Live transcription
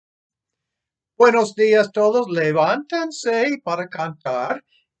Buenos días todos, levántense para cantar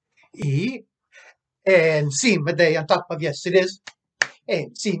y encima de on top of yes it is,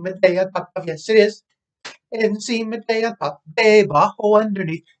 encima de on top of yes it is, encima de on top, debajo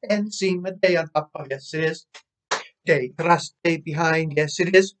underneath, encima de on top of yes it is, detrás de behind yes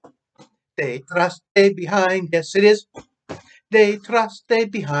it is, detrás de behind yes it is, detrás de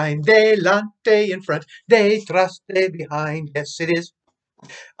behind, delante in front, detrás de behind yes it is,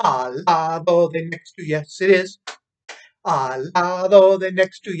 al lado de next to yes it is. Al lado de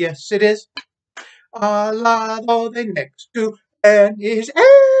next to, yes it is. Al lado de next to, and is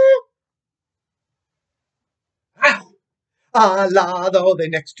Al lado de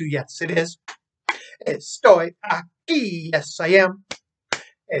next to, yes it is. Estoy aquí, yes I am.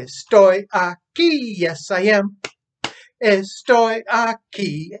 Estoy aquí, yes I am. Estoy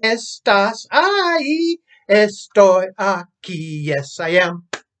aquí, estás ahí. Estoy aquí, yes I am.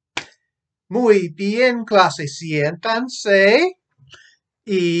 Muy bien, clase, siéntanse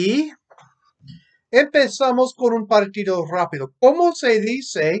y empezamos con un partido rápido. ¿Cómo se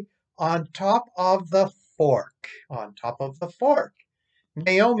dice on top of the fork? On top of the fork.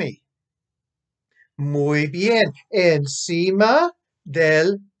 Naomi. Muy bien. Encima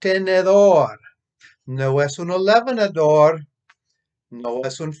del tenedor. No es un levanador. No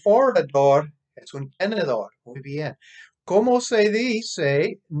es un forrador. Es un tenedor. Muy bien. ¿Cómo se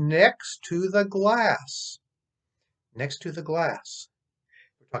dice next to the glass? Next to the glass.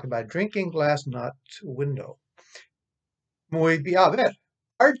 We're talking about drinking glass, not window. Muy bien. A ver,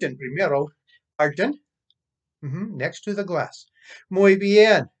 Arjun primero. Arjun. Next to the glass. Muy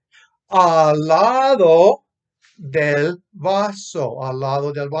bien. Al lado del vaso. Al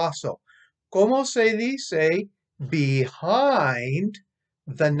lado del vaso. ¿Cómo se dice behind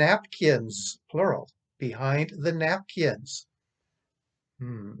the napkins? Plural. Behind the napkins.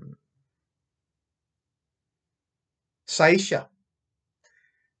 Saisha.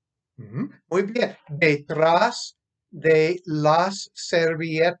 Muy bien. Detrás de las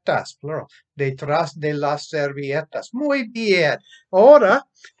servilletas, plural, detrás de las servilletas. Muy bien. Ahora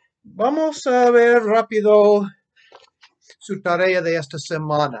vamos a ver rápido su tarea de esta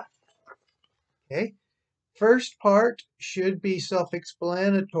semana. Okay. First part should be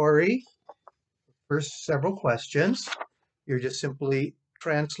self-explanatory. First several questions. You're just simply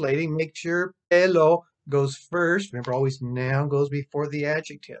translating. Make sure pelo goes first. Remember, always noun goes before the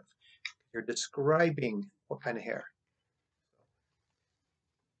adjective. You're describing what kind of hair.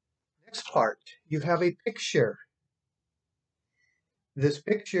 Next part, you have a picture. This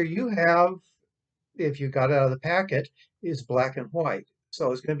picture you have, if you got it out of the packet, is black and white.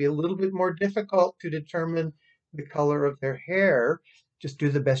 So it's going to be a little bit more difficult to determine the color of their hair. Just do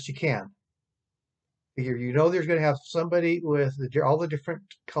the best you can. You know there's going to have somebody with all the different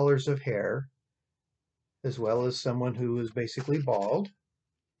colors of hair, as well as someone who is basically bald.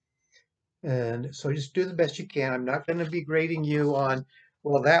 And so just do the best you can. I'm not going to be grading you on,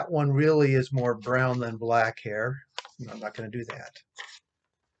 well, that one really is more brown than black hair. No, I'm not going to do that.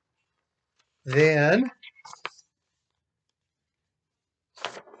 Then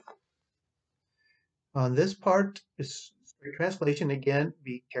on this part is translation. Again,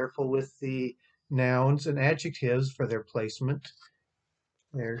 be careful with the nouns and adjectives for their placement,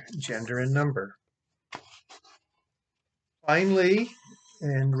 their gender and number. Finally,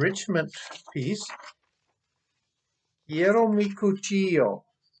 enrichment piece. Quiero mi cuchillo.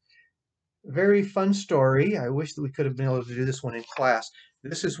 Very fun story. I wish that we could have been able to do this one in class.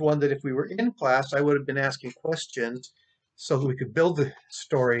 This is one that if we were in class, I would have been asking questions so that we could build the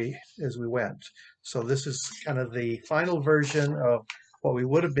story as we went. So this is kind of the final version of what we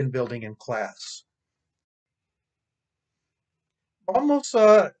would have been building in class. Vamos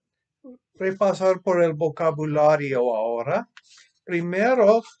a repasar por el vocabulario ahora.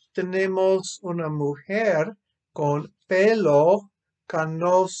 Primero tenemos una mujer con pelo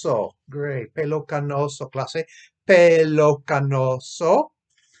canoso. Great. Pelo canoso, clase. Pelo canoso.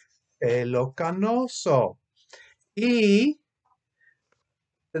 Pelo canoso. Y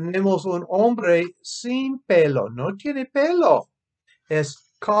tenemos un hombre sin pelo. No tiene pelo.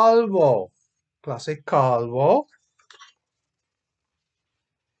 Es calvo. Clase calvo.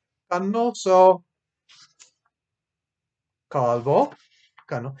 Canoso. Calvo.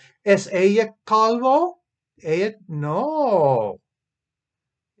 ¿Es ella calvo? Ella no.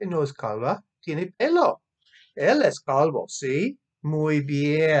 No es calva. Tiene pelo. Él es calvo, ¿sí? Muy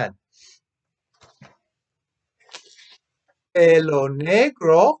bien. Pelo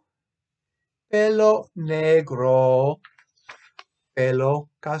negro. Pelo negro. Pelo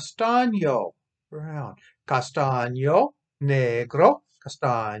castaño. Brown. Castaño. Negro.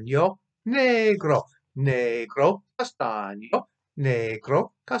 Castaño. negro, negro, castaño,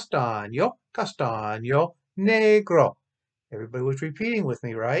 negro, castaño, castaño, negro. Everybody was repeating with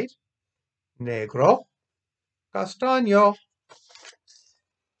me, right? Negro, castaño.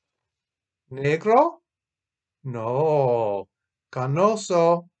 Negro? No.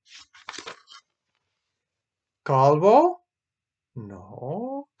 Canoso. Calvo?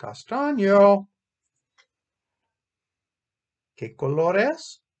 No. Castaño. ¿Qué color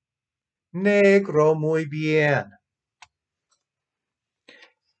es? Negro, muy bien.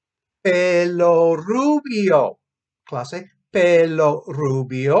 Pelo rubio. Clase, pelo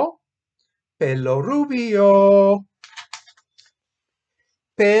rubio. Pelo rubio.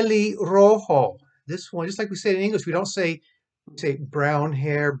 Pelirrojo. This one, just like we say in English, we don't say brown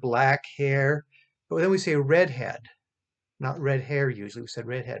hair, black hair, but then we say redhead. Not red hair usually, we said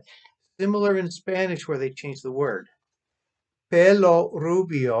redhead. Similar in Spanish where they changed the word. Pelo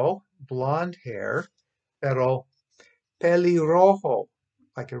rubio, blonde hair, pero pelirrojo,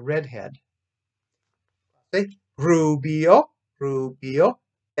 like a redhead. Say rubio, rubio,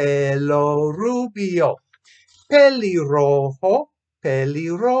 pelo rubio, pelirrojo,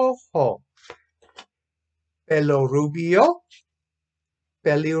 pelirrojo, pelo rubio,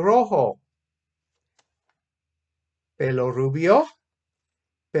 pelirrojo, pelo rubio,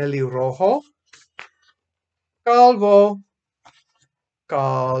 pelirrojo, calvo,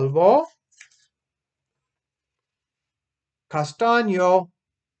 calvo, castaño.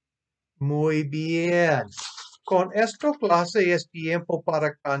 Muy bien. Con esta clase es tiempo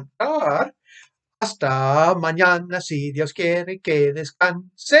para cantar. Hasta mañana, si Dios quiere que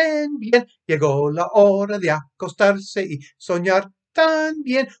descansen bien. Llegó la hora de acostarse y soñar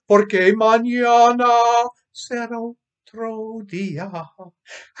también, porque mañana será otro día.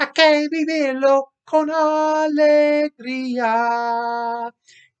 Hay que vivirlo con alegría.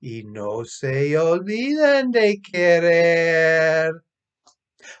 Y no se olviden de querer.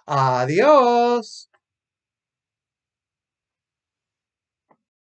 Adiós.